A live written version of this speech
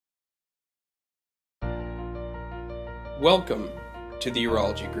Welcome to the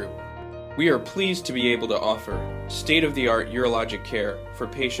Urology Group. We are pleased to be able to offer state-of-the-art urologic care for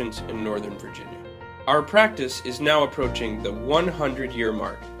patients in Northern Virginia. Our practice is now approaching the 100-year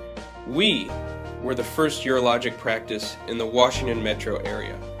mark. We were the first urologic practice in the Washington metro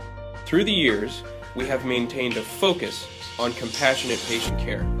area. Through the years, we have maintained a focus on compassionate patient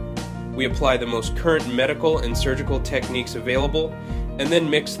care. We apply the most current medical and surgical techniques available and then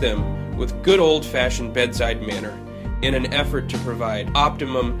mix them with good old-fashioned bedside manner in an effort to provide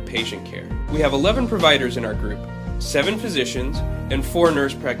optimum patient care. We have 11 providers in our group, 7 physicians and 4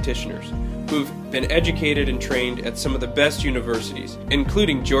 nurse practitioners who've been educated and trained at some of the best universities,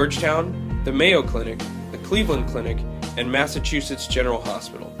 including Georgetown, the Mayo Clinic, the Cleveland Clinic, and Massachusetts General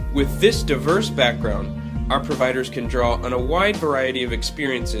Hospital. With this diverse background, our providers can draw on a wide variety of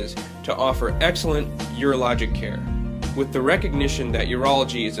experiences to offer excellent urologic care. With the recognition that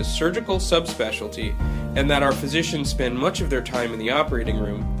urology is a surgical subspecialty and that our physicians spend much of their time in the operating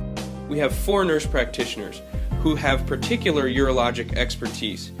room, we have 4 nurse practitioners who have particular urologic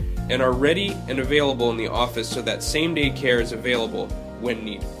expertise and are ready and available in the office so that same-day care is available when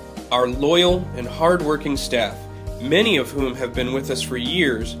needed. Our loyal and hard-working staff, many of whom have been with us for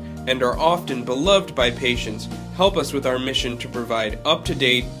years and are often beloved by patients, help us with our mission to provide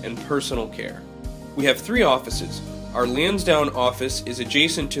up-to-date and personal care. We have 3 offices. Our Lansdowne office is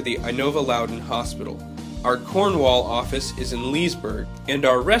adjacent to the Inova Loudoun Hospital. Our Cornwall office is in Leesburg, and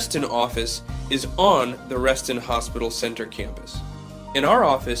our Reston office is on the Reston Hospital Center campus. In our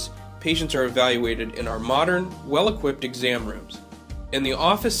office, patients are evaluated in our modern, well-equipped exam rooms. In the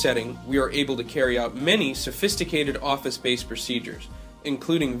office setting, we are able to carry out many sophisticated office-based procedures,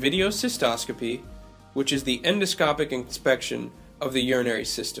 including video cystoscopy, which is the endoscopic inspection of the urinary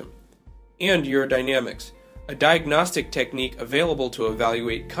system, and urodynamics, a diagnostic technique available to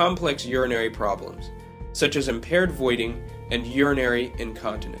evaluate complex urinary problems, such as impaired voiding and urinary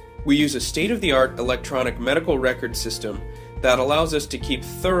incontinence. We use a state-of-the-art electronic medical record system that allows us to keep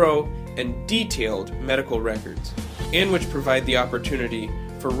thorough and detailed medical records, and which provide the opportunity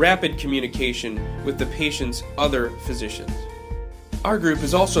for rapid communication with the patient's other physicians. Our group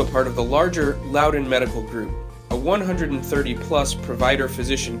is also part of the larger Loudoun Medical Group, a 130-plus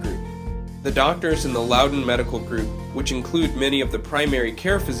provider-physician group. The doctors in the Loudoun Medical Group, which include many of the primary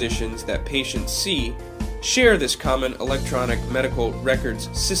care physicians that patients see, share this common electronic medical records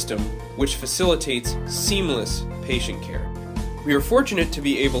system, which facilitates seamless patient care. We are fortunate to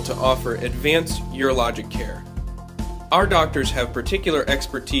be able to offer advanced urologic care. Our doctors have particular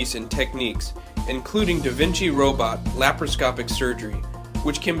expertise in techniques, including Da Vinci robot laparoscopic surgery,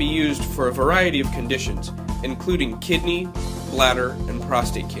 which can be used for a variety of conditions, including kidney, bladder, and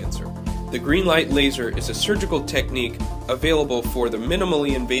prostate cancer. The green light laser is a surgical technique available for the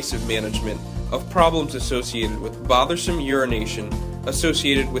minimally invasive management of problems associated with bothersome urination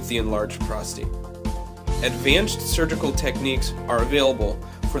associated with the enlarged prostate. Advanced surgical techniques are available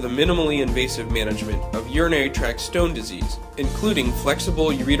for the minimally invasive management of urinary tract stone disease, including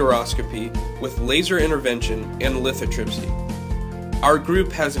flexible ureteroscopy with laser intervention and lithotripsy. Our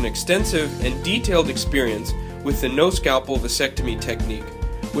group has an extensive and detailed experience with the no-scalpel vasectomy technique,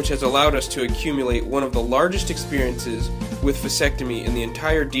 which has allowed us to accumulate one of the largest experiences with vasectomy in the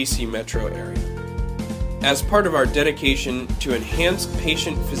entire DC metro area. As part of our dedication to enhanced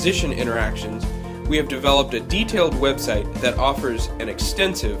patient-physician interactions, we have developed a detailed website that offers an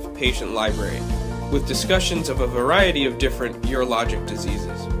extensive patient library with discussions of a variety of different urologic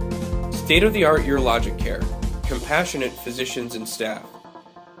diseases. State-of-the-art urologic care, compassionate physicians and staff,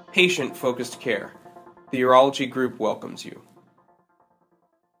 patient-focused care. The Urology Group welcomes you.